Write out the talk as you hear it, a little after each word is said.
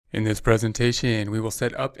In this presentation, we will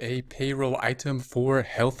set up a payroll item for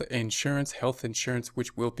health insurance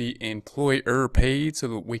which will be employer paid so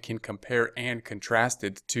that we can compare and contrast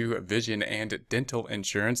it to vision and dental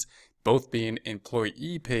insurance, both being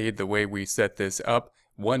employee paid the way we set this up,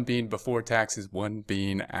 one being before taxes, one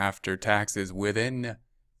being after taxes within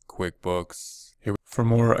QuickBooks. For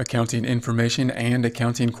more accounting information and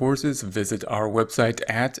accounting courses, visit our website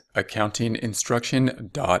at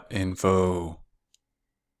accountinginstruction.info.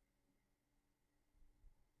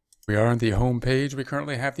 We are on the home page. We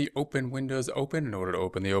currently have the open windows open. In order to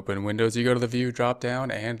open the open windows, you go to the view drop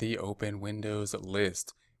down and the open windows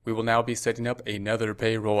list. We will now be setting up another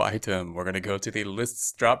payroll item. We're going to go to the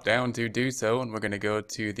lists drop down to do so, and we're going to go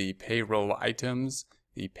to the payroll items,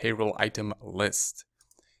 the payroll item list.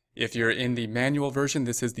 If you're in the manual version,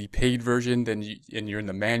 this is the paid version, and you're in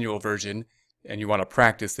the manual version and you want to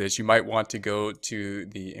practice this, you might want to go to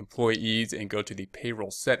the employees and go to the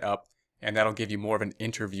payroll setup, and that'll give you more of an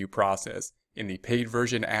interview process. In the paid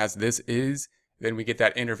version as this is, then we get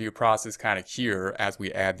that interview process kind of here as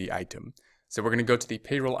we add the item. So we're going to go to the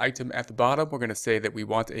payroll item at the bottom. We're going to say that we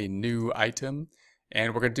want a new item,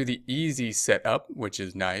 and we're going to do the easy setup, which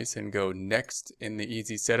is nice, and go next. In the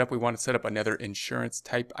easy setup, we want to set up another insurance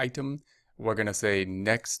type item. We're going to say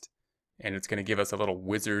next, and it's going to give us a little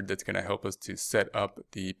wizard that's going to help us to set up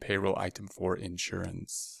the payroll item for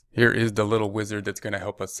insurance. Here is the little wizard that's going to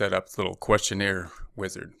help us set up this little questionnaire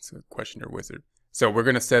wizard. It's a questionnaire wizard. So we're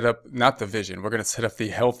going to set up, not the vision, we're going to set up the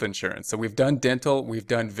health insurance. So we've done dental, we've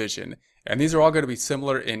done vision. And these are all going to be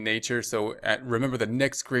similar in nature. So remember, the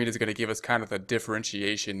next screen is going to give us kind of the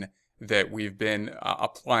differentiation that we've been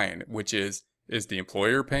applying, which is the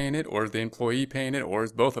employer paying it, or is the employee paying it, or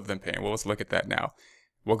is both of them paying? Well, let's look at that now.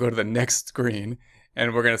 We'll go to the next screen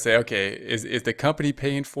and we're going to say, okay, is the company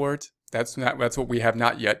paying for it? That's what we have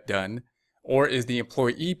not yet done. Or is the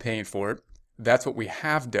employee paying for it? That's what we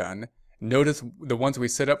have done. Notice the ones we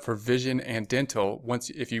set up for vision and dental.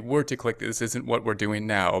 If you were to click this isn't what we're doing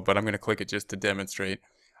now, but I'm going to click it just to demonstrate.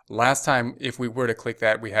 Last time, if we were to click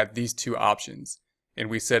that, we had these two options, and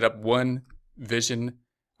we set up one vision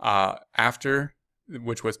after,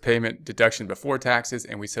 which was payment deduction before taxes,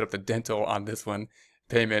 and we set up the dental on this one,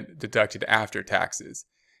 payment deducted after taxes.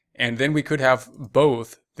 And then we could have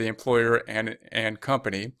both the employer and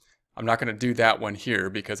company. I'm not going to do that one here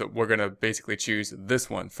because we're going to basically choose this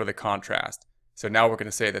one for the contrast. So now we're going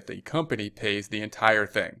to say that the company pays the entire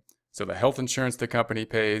thing. So the health insurance the company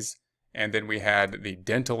pays, and then we had the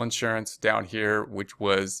dental insurance down here, which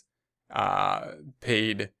was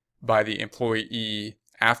paid by the employee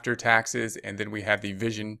after taxes, and then we had the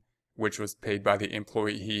vision, which was paid by the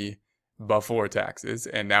employee before taxes.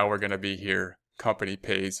 And now we're going to be here, company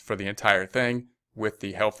pays for the entire thing with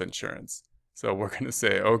the health insurance. So we're going to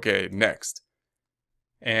say, okay, next.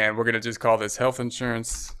 And we're going to just call this health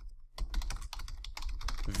insurance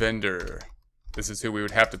vendor. This is who we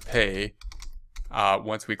would have to pay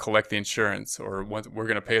once we collect the insurance, or once we're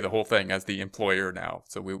going to pay the whole thing as the employer now.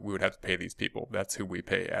 So we would have to pay these people. That's who we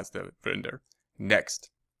pay as the vendor.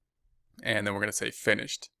 Next. And then we're going to say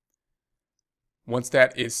finished. Once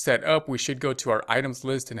that is set up, we should go to our items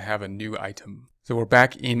list and have a new item. So we're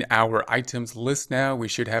back in our items list now. We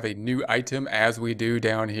should have a new item as we do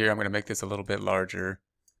down here. I'm going to make this a little bit larger.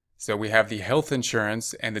 So we have the health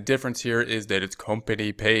insurance, and the difference here is that it's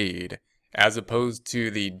company paid, as opposed to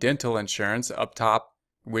the dental insurance up top,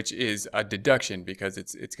 which is a deduction because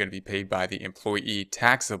it's going to be paid by the employee,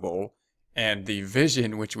 taxable, and the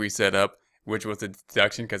vision, which we set up, which was a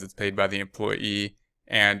deduction because it's paid by the employee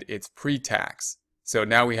and it's pre-tax. So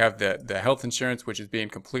now we have the health insurance, which is being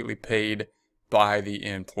completely paid by the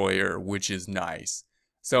employer, which is nice.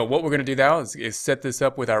 So what we're going to do now is set this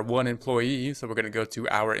up with our one employee. So we're going to go to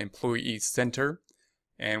our employee center,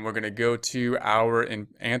 and we're going to go to our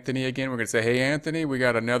Anthony again. We're going to say, hey, Anthony, we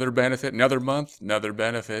got another benefit, another month, another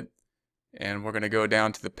benefit. And we're going to go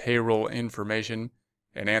down to the payroll information.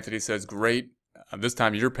 And Anthony says, great. This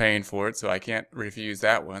time you're paying for it, so I can't refuse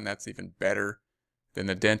that one. That's even better than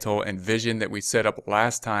the dental and vision that we set up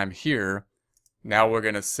last time here. Now we're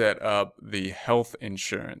going to set up the health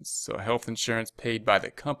insurance. So health insurance paid by the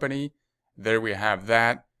company. There we have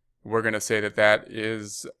that. We're going to say that that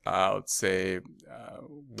is, let's say,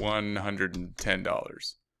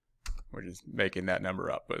 $110. We're just making that number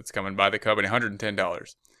up, but it's coming by the company,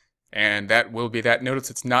 $110. And that will be that. Notice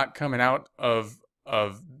it's not coming out of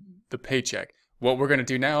the paycheck. What we're going to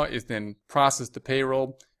do now is then process the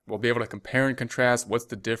payroll. We'll be able to compare and contrast what's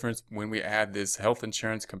the difference when we add this health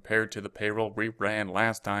insurance compared to the payroll we ran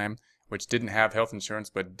last time, which didn't have health insurance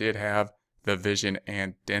but did have the vision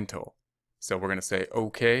and dental. So we're going to say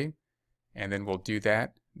OK, and then we'll do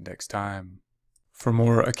that. next time. For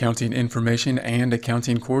more accounting information and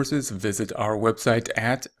accounting courses, visit our website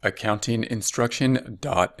at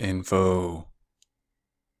accountinginstruction.info.